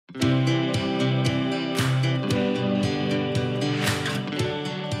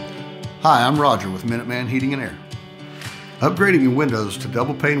Hi, I'm Roger with Minuteman Heating and Air. Upgrading your windows to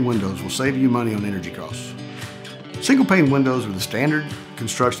double pane windows will save you money on energy costs. Single pane windows are the standard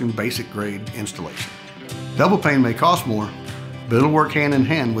construction basic grade installation. Double pane may cost more, but it'll work hand in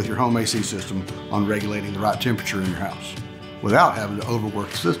hand with your home AC system on regulating the right temperature in your house without having to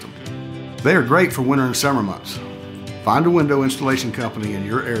overwork the system. They are great for winter and summer months. Find a window installation company in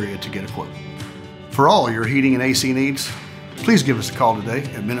your area to get a quote. For all your heating and AC needs, please give us a call today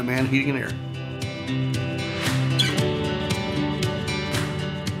at Minuteman Heating and Air.